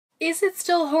Is it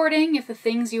still hoarding if the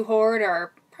things you hoard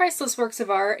are priceless works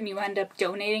of art and you end up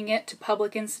donating it to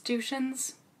public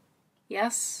institutions?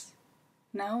 Yes?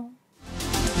 No?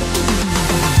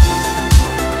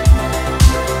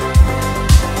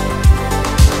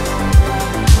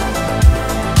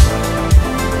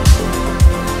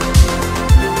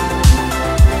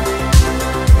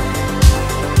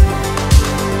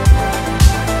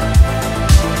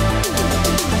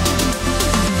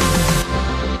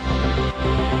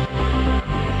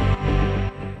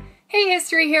 Hey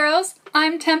History Heroes,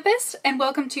 I'm Tempest, and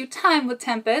welcome to Time with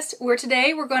Tempest, where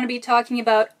today we're going to be talking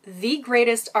about the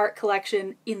greatest art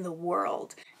collection in the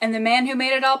world, and the man who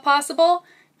made it all possible,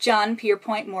 John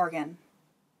Pierpont Morgan.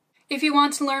 If you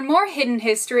want to learn more hidden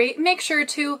history, make sure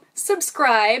to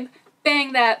subscribe,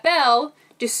 bang that bell,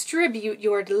 distribute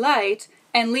your delight,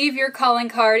 and leave your calling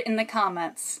card in the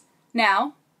comments.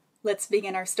 Now, let's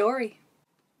begin our story.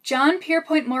 John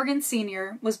Pierpont Morgan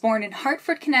Sr. was born in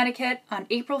Hartford, Connecticut on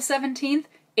April 17,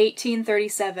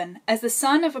 1837, as the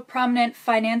son of a prominent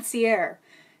financier.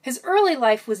 His early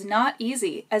life was not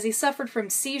easy, as he suffered from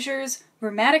seizures,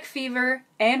 rheumatic fever,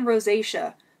 and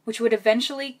rosacea, which would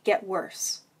eventually get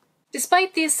worse.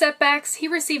 Despite these setbacks, he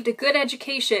received a good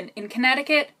education in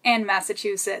Connecticut and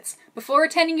Massachusetts, before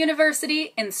attending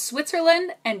university in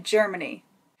Switzerland and Germany.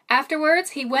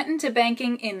 Afterwards, he went into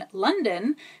banking in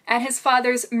London at his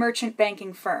father's merchant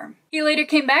banking firm. He later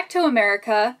came back to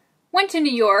America, went to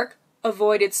New York,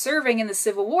 avoided serving in the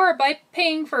Civil War by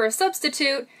paying for a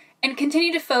substitute, and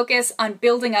continued to focus on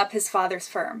building up his father's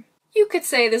firm. You could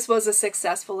say this was a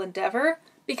successful endeavor,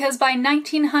 because by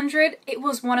 1900, it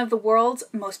was one of the world's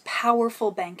most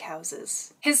powerful bank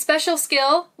houses. His special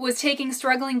skill was taking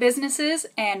struggling businesses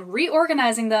and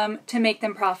reorganizing them to make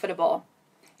them profitable.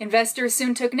 Investors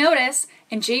soon took notice,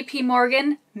 and J.P.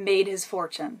 Morgan made his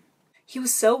fortune. He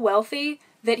was so wealthy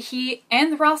that he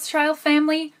and the Rothschild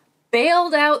family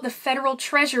bailed out the federal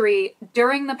treasury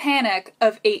during the Panic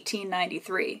of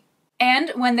 1893.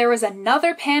 And when there was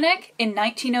another panic in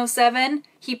 1907,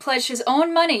 he pledged his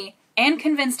own money and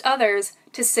convinced others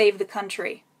to save the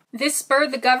country. This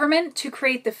spurred the government to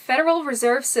create the Federal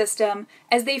Reserve System,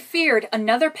 as they feared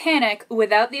another panic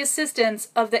without the assistance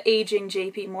of the aging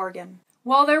J.P. Morgan.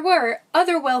 While there were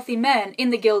other wealthy men in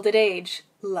the Gilded Age,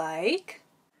 like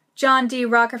John D.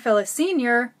 Rockefeller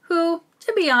Sr., who,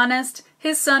 to be honest,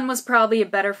 his son was probably a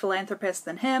better philanthropist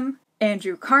than him,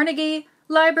 Andrew Carnegie,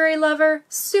 library lover,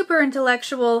 super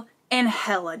intellectual, and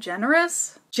hella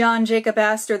generous, John Jacob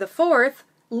Astor IV,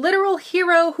 literal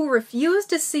hero who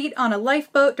refused a seat on a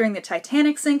lifeboat during the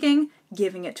Titanic sinking,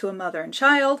 giving it to a mother and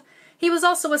child. He was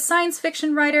also a science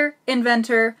fiction writer,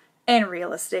 inventor, and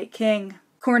real estate king.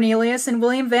 Cornelius and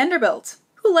William Vanderbilt,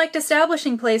 who liked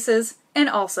establishing places and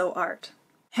also art.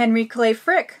 Henry Clay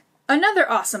Frick, another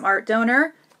awesome art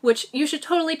donor, which you should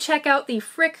totally check out the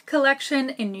Frick collection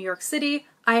in New York City.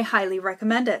 I highly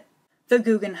recommend it. The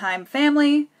Guggenheim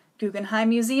family. Guggenheim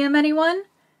Museum, anyone?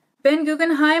 Ben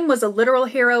Guggenheim was a literal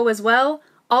hero as well,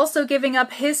 also giving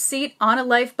up his seat on a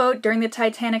lifeboat during the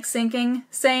Titanic sinking,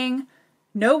 saying,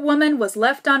 "No woman was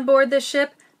left on board this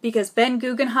ship because Ben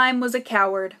Guggenheim was a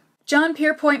coward." John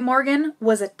Pierpont Morgan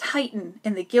was a titan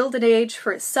in the Gilded Age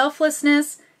for his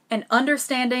selflessness and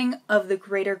understanding of the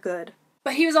greater good.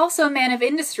 But he was also a man of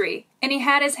industry, and he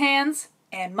had his hands,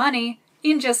 and money,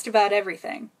 in just about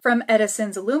everything. From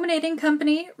Edison's illuminating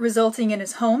company, resulting in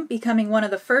his home becoming one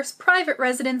of the first private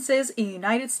residences in the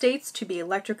United States to be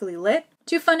electrically lit,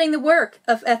 to funding the work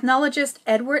of ethnologist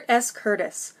Edward S.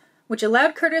 Curtis, which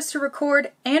allowed Curtis to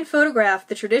record and photograph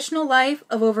the traditional life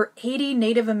of over 80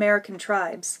 Native American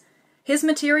tribes. His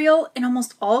material, in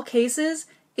almost all cases,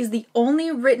 is the only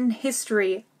written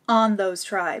history on those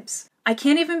tribes. I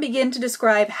can't even begin to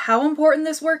describe how important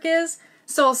this work is,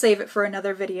 so I'll save it for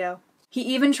another video. He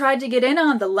even tried to get in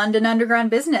on the London Underground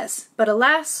business, but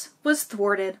alas, was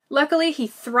thwarted. Luckily, he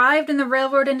thrived in the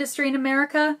railroad industry in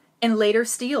America, and later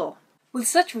steel. With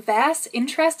such vast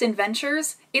interest in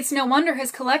ventures, it's no wonder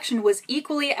his collection was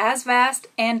equally as vast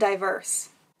and diverse.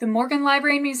 The Morgan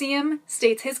Library and Museum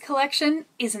states his collection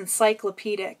is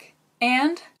encyclopedic,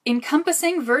 and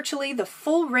encompassing virtually the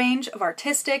full range of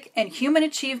artistic and human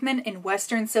achievement in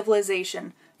Western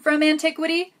civilization, from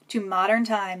antiquity to modern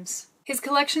times. His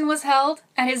collection was held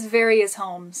at his various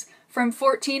homes, from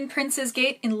 14 Prince's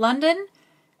Gate in London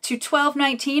to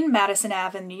 1219 Madison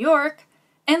Ave in New York,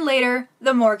 and later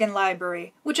the Morgan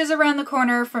Library, which is around the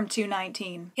corner from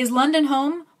 219. His London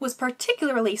home was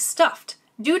particularly stuffed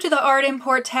due to the art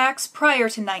import tax prior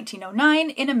to 1909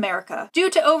 in America. Due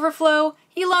to overflow,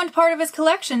 he loaned part of his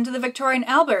collection to the Victorian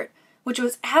Albert, which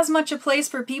was as much a place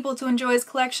for people to enjoy his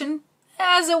collection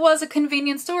as it was a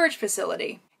convenient storage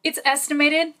facility. It's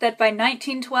estimated that by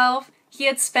 1912, he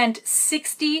had spent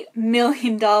 $60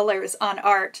 million on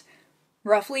art,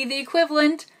 roughly the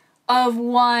equivalent of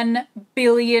 $1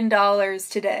 billion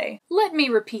today. Let me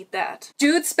repeat that.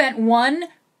 Dude spent $1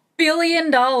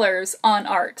 billion on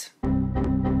art.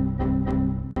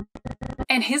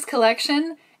 And his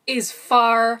collection is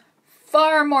far,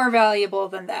 far more valuable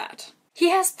than that. He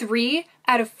has 3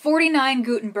 out of 49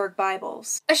 Gutenberg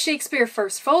Bibles, a Shakespeare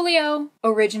First Folio,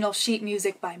 original sheet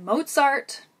music by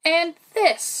Mozart, and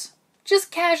this,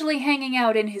 just casually hanging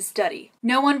out in his study.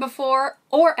 No one before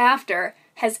or after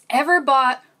has ever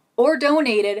bought or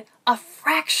donated a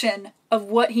fraction of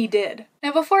what he did.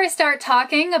 Now, before I start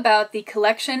talking about the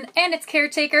collection and its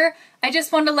caretaker, I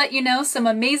just want to let you know some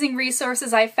amazing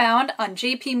resources I found on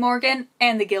J.P. Morgan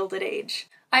and the Gilded Age.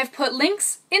 I've put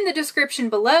links in the description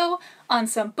below on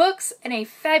some books and a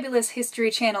fabulous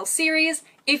History Channel series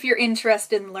if you're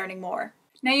interested in learning more.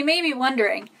 Now, you may be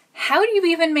wondering, how do you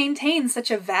even maintain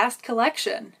such a vast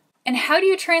collection? And how do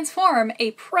you transform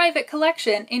a private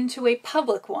collection into a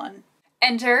public one?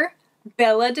 Enter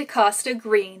Bella de Costa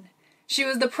Greene. She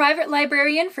was the private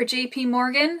librarian for J.P.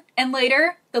 Morgan and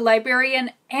later the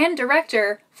librarian and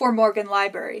director for Morgan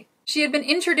Library. She had been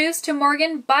introduced to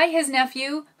Morgan by his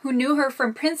nephew, who knew her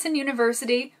from Princeton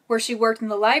University, where she worked in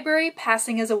the library,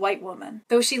 passing as a white woman.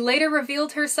 Though she later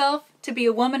revealed herself to be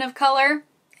a woman of color,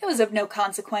 it was of no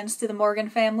consequence to the Morgan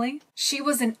family. She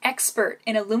was an expert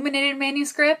in illuminated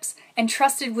manuscripts and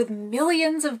trusted with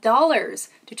millions of dollars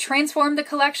to transform the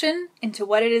collection into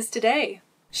what it is today.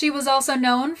 She was also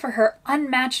known for her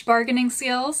unmatched bargaining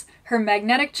skills, her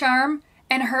magnetic charm,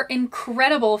 and her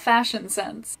incredible fashion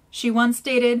sense. She once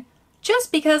stated,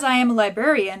 "Just because I am a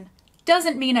librarian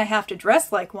doesn't mean I have to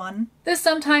dress like one." The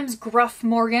sometimes gruff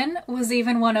Morgan was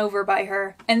even won over by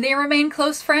her, and they remained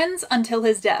close friends until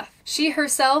his death. She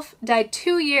herself died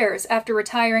 2 years after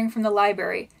retiring from the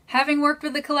library, having worked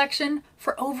with the collection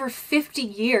for over 50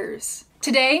 years.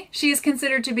 Today, she is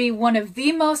considered to be one of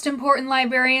the most important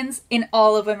librarians in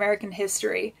all of American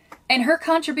history, and her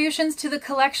contributions to the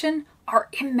collection are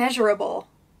immeasurable.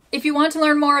 If you want to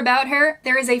learn more about her,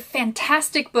 there is a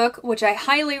fantastic book which I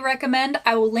highly recommend.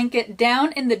 I will link it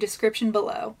down in the description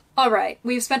below. Alright,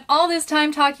 we've spent all this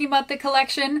time talking about the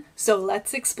collection, so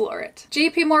let's explore it.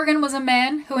 J.P. Morgan was a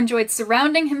man who enjoyed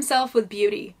surrounding himself with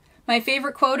beauty. My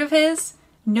favorite quote of his,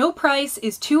 "No price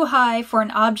is too high for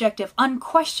an object of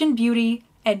unquestioned beauty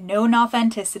and known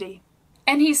authenticity."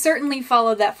 And he certainly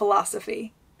followed that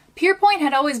philosophy. Pierpont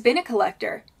had always been a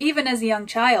collector, even as a young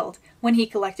child, when he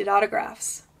collected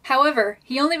autographs. However,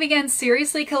 he only began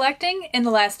seriously collecting in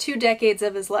the last 2 decades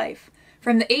of his life,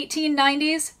 from the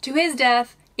 1890s to his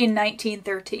death in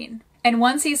 1913. And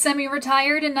once he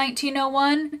semi-retired in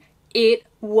 1901, it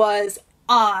was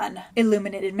on.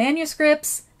 Illuminated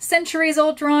manuscripts,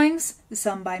 centuries-old drawings,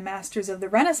 some by masters of the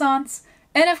Renaissance,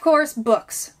 and of course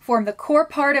books form the core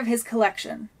part of his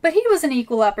collection. But he was an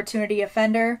equal opportunity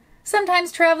offender,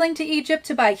 sometimes traveling to Egypt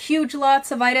to buy huge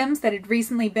lots of items that had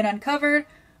recently been uncovered,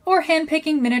 or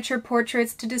handpicking miniature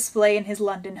portraits to display in his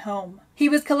London home. He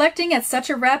was collecting at such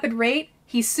a rapid rate,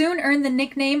 he soon earned the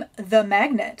nickname The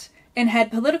Magnet, and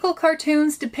had political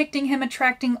cartoons depicting him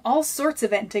attracting all sorts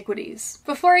of antiquities.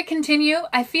 Before I continue,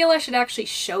 I feel I should actually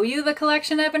show you the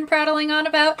collection I've been prattling on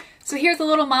about, so here's a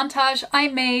little montage I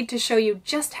made to show you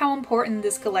just how important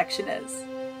this collection is.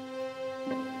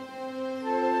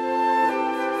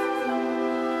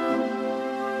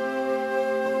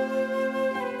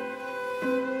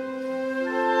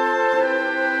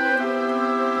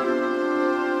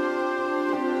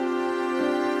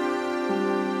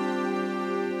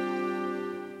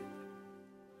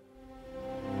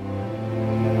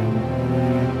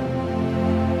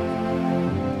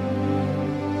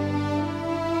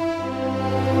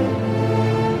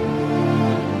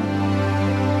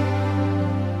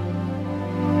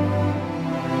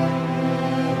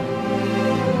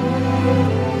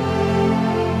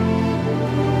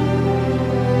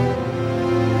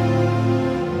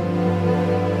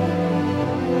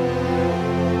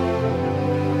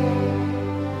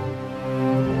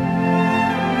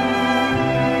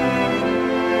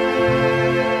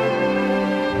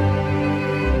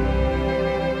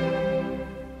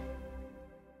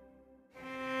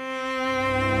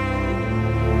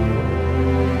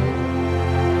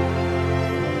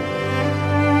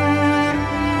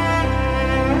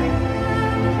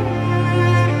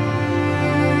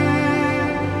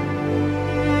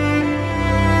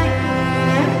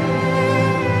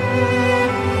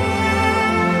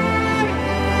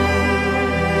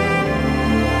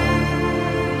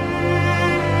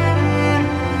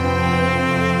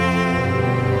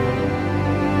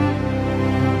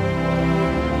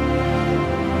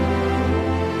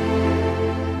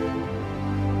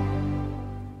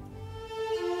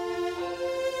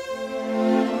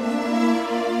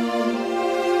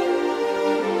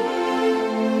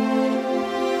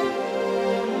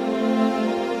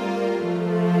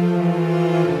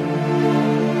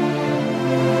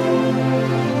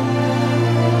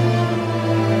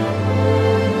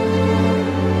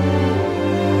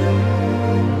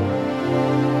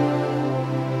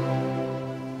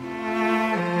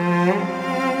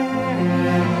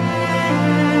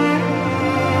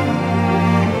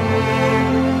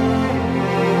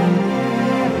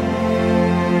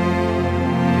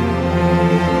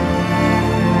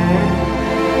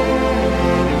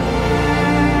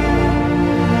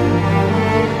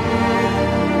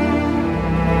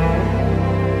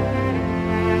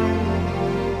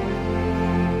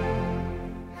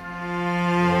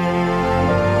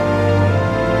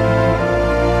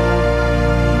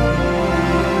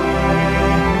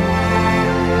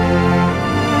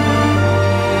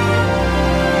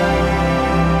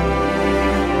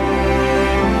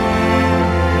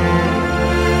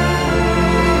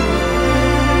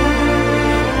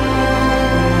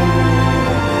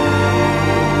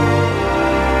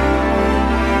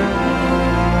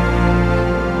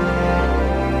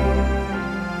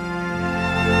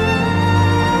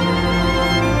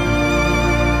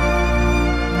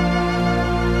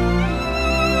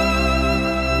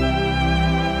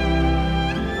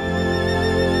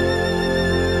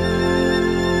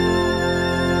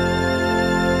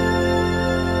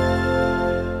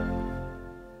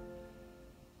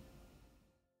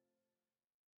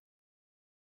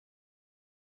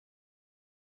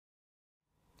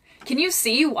 Can you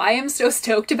see why I'm so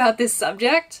stoked about this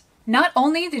subject? Not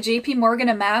only did J.P. Morgan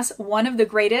amass one of the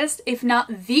greatest, if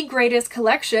not the greatest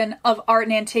collection of art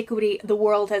and antiquity the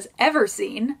world has ever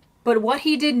seen, but what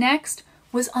he did next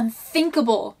was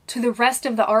unthinkable to the rest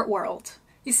of the art world.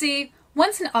 You see,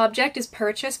 once an object is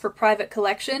purchased for private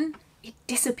collection, it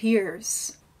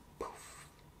disappears. Poof.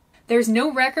 There's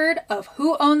no record of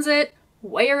who owns it,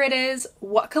 where it is,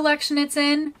 what collection it's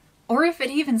in, or if it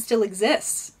even still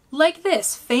exists. Like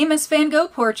this famous Van Gogh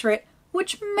portrait,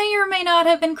 which may or may not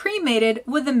have been cremated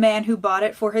with the man who bought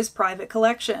it for his private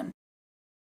collection.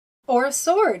 Or a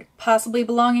sword, possibly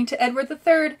belonging to Edward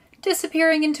III,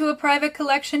 disappearing into a private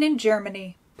collection in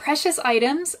Germany. Precious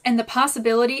items and the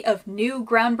possibility of new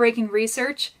groundbreaking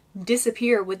research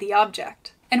disappear with the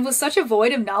object. And with such a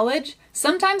void of knowledge,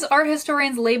 sometimes art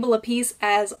historians label a piece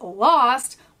as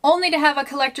lost, only to have a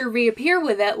collector reappear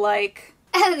with it like,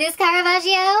 "Oh, this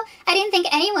Caravaggio? I didn't think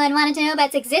anyone wanted to know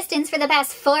about its existence for the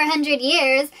past 400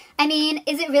 years. I mean,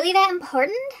 is it really that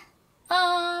important?"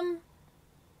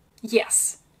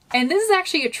 Yes. And this is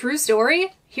actually a true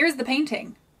story. Here's the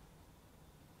painting.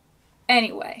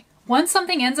 Anyway, once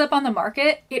something ends up on the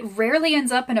market, it rarely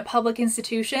ends up in a public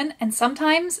institution, and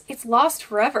sometimes it's lost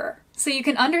forever. So you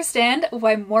can understand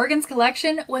why Morgan's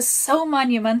collection was so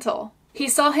monumental. He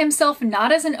saw himself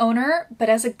not as an owner, but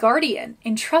as a guardian,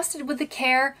 entrusted with the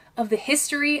care of the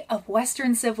history of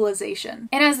Western civilization.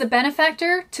 And as the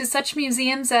benefactor to such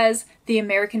museums as the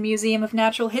American Museum of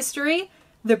Natural History,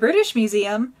 the British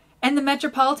Museum, and the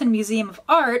Metropolitan Museum of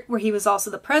Art, where he was also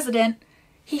the president,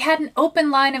 he had an open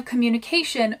line of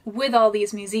communication with all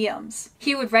these museums.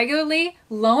 He would regularly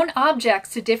loan objects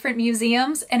to different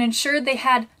museums and ensured they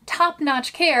had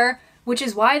top-notch care, which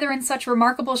is why they're in such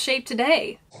remarkable shape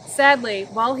today. Sadly,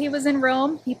 while he was in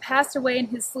Rome, he passed away in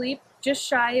his sleep just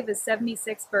shy of his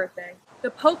 76th birthday.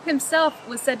 The Pope himself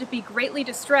was said to be greatly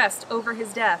distressed over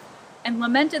his death and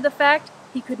lamented the fact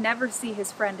he could never see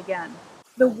his friend again.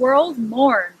 The world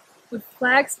mourned, with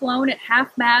flags flown at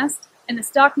half-mast, and the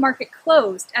stock market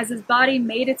closed as his body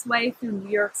made its way through New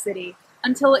York City,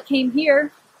 until it came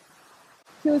here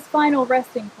to his final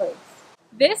resting place.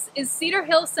 This is Cedar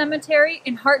Hill Cemetery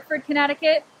in Hartford,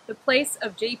 Connecticut, the place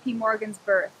of J.P. Morgan's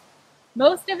birth.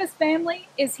 Most of his family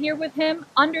is here with him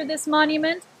under this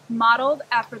monument, modeled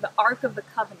after the Ark of the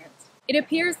Covenant. It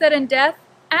appears that in death,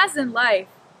 as in life,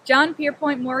 John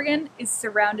Pierpont Morgan is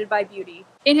surrounded by beauty.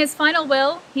 In his final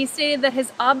will, he stated that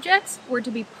his objects were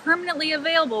to be permanently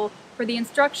available for the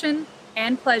instruction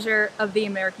and pleasure of the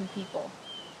American people.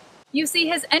 You see,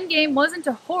 his endgame wasn't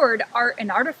to hoard art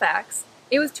and artifacts.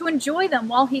 It was to enjoy them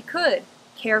while he could,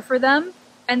 care for them,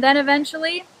 and then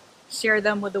eventually share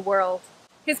them with the world.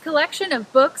 His collection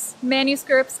of books,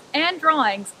 manuscripts, and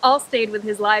drawings all stayed with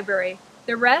his library.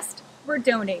 The rest were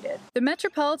donated. The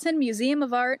Metropolitan Museum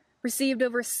of Art received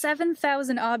over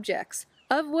 7,000 objects,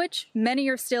 of which many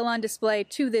are still on display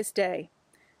to this day.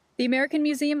 The American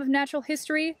Museum of Natural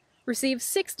History received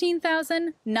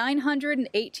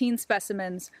 16,918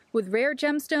 specimens with rare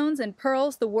gemstones and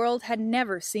pearls the world had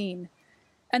never seen.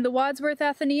 And the Wadsworth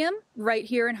Atheneum, right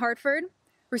here in Hartford,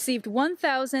 received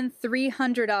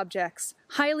 1,300 objects,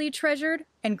 highly treasured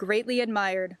and greatly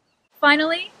admired.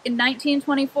 Finally, in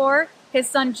 1924, his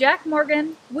son Jack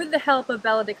Morgan, with the help of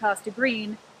Bella de Costa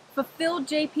Greene, fulfilled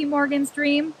J.P. Morgan's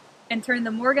dream and turned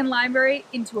the Morgan Library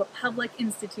into a public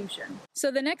institution.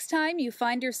 So the next time you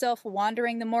find yourself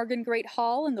wandering the Morgan Great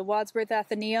Hall in the Wadsworth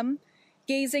Atheneum,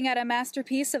 gazing at a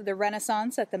masterpiece of the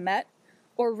Renaissance at the Met,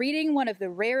 or reading one of the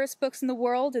rarest books in the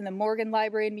world in the Morgan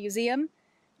Library and Museum,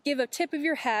 give a tip of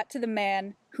your hat to the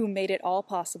man who made it all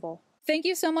possible. Thank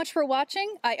you so much for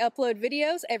watching. I upload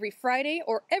videos every Friday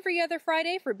or every other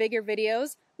Friday for bigger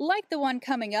videos, like the one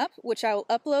coming up, which I will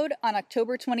upload on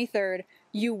October 23rd.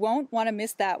 You won't want to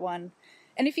miss that one.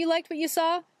 And if you liked what you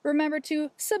saw, remember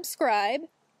to subscribe,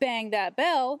 bang that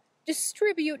bell,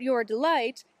 distribute your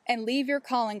delight, and leave your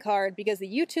calling card because the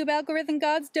YouTube algorithm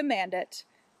gods demand it.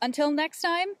 Until next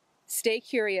time, stay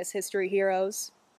curious, history heroes.